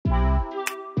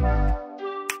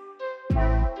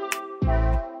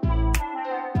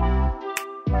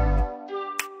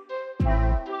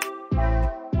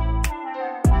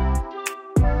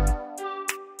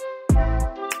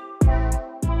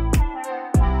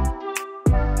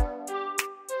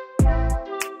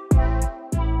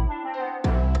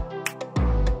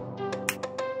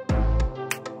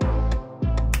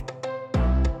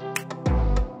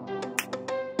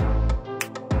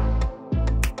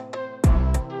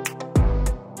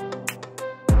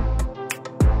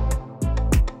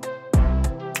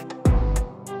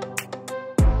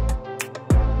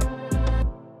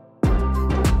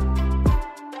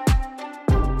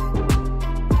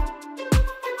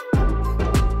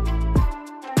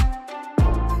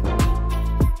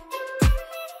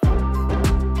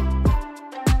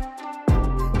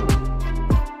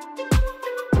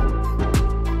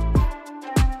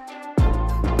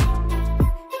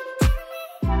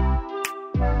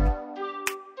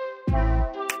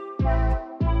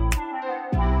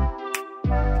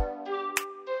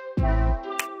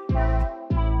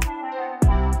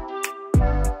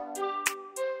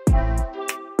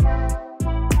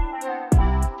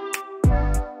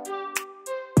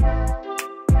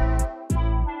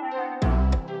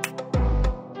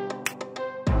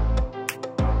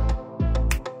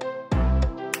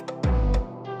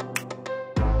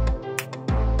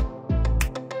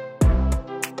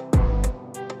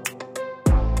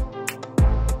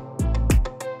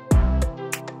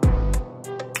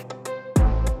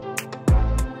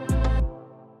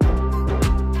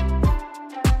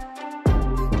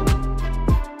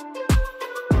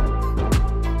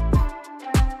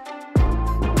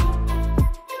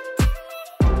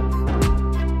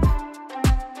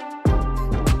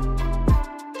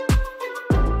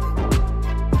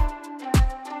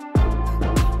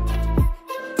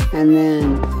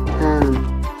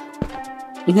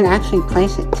you can actually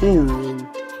place it too. I mean,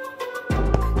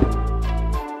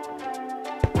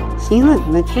 see, look,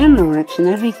 the camera works and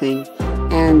everything.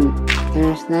 And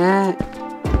there's that,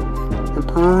 the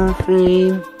polar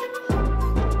frame,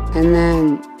 and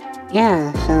then,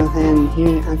 yeah, so then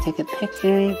here, I'll take a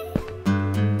picture.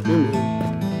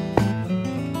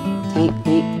 Take,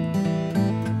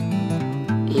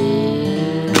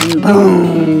 and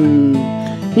boom!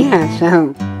 Yeah,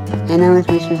 so, I know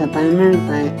this was a bummer,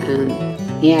 but,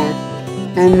 yeah.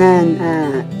 And then,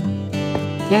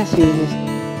 yeah, so you just,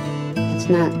 it's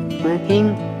not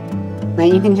working, but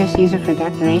you can just use it for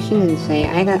decoration and say,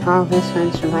 I got all this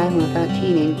on survival without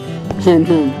cheating. And,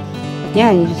 yeah,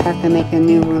 you just have to make a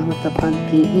new one with the Plug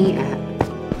PE app.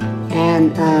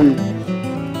 And,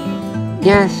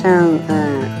 yeah, so,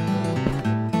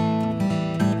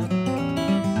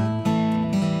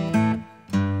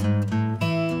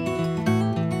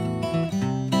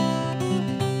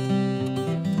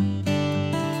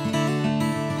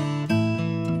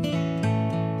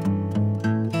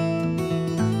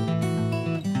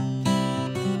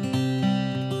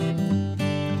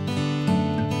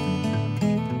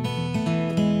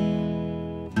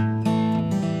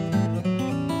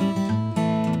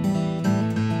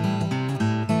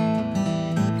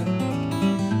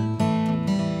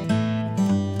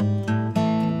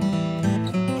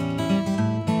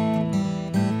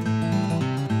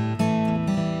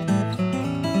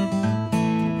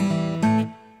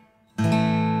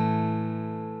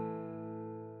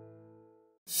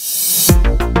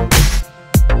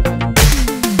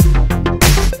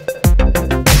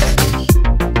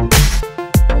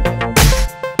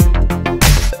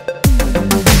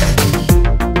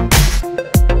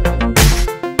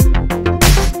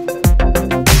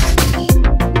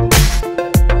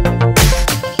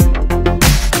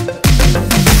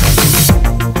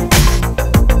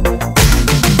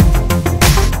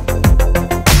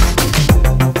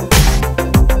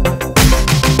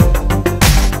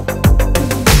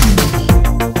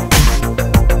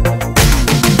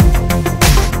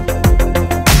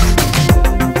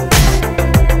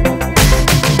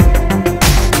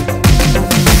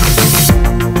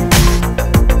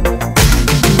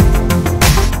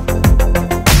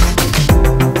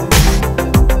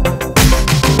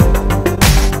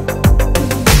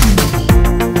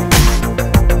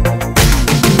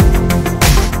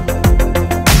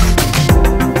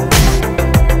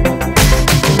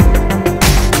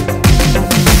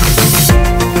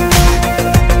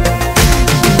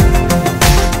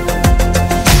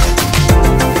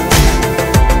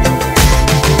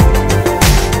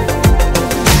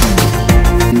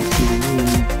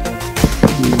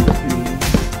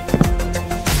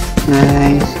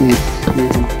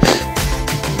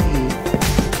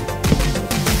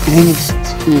 I think it's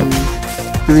 10.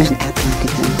 Oh, there's an app look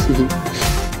at that.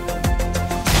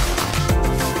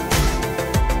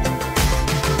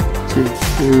 So,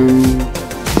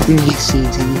 yes,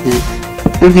 seeds, I need that.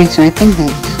 Okay, so I think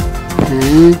that's,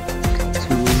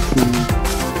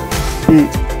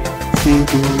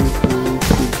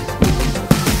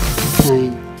 so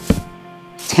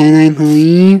 10, I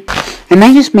believe. I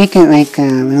might just make it like a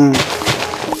little,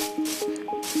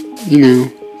 you know,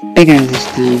 bigger this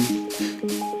time.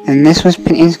 And this was,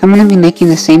 I'm gonna be making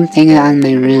the same thing on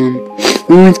my room.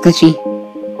 Ooh, it's glitchy.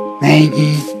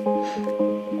 Laggy.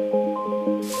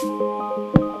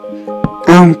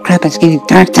 Oh crap, it's getting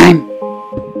dark time.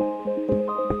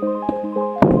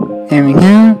 There we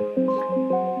go.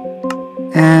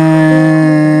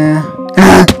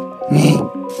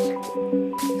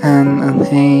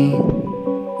 Okay.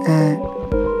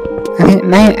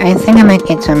 I think I might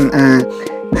get some,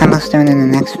 cobblestone in the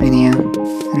next video.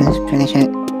 And let's finish it.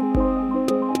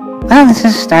 Well, this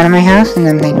is the start of my house,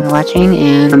 and thank you for watching,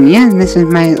 and, yeah, this is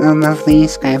my lovely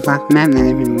skyblock map that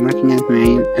I've been working on for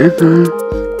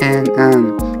and,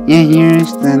 yeah,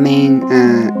 here's the main,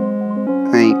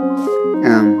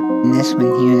 this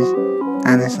one here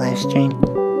on this live stream.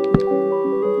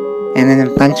 And then a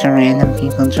bunch of random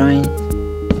people join.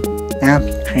 That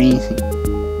would be crazy.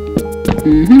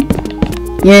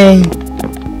 Yay!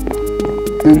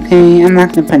 Okay, I'm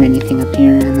not gonna put anything up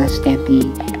here unless Stampy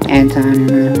adds on.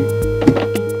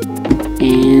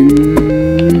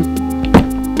 And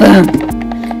boom!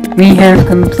 We have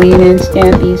completed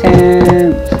Stampy's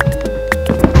house.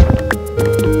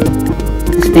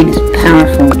 This thing is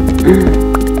powerful.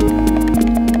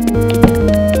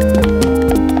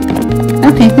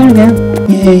 Okay, there we go.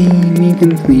 Yay, we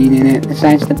completed it.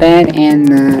 Besides the bed and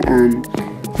the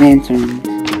lanterns.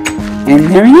 And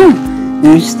there we go.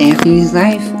 There's Stampy's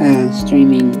live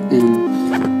streaming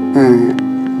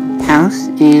house,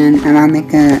 and I'll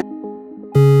make a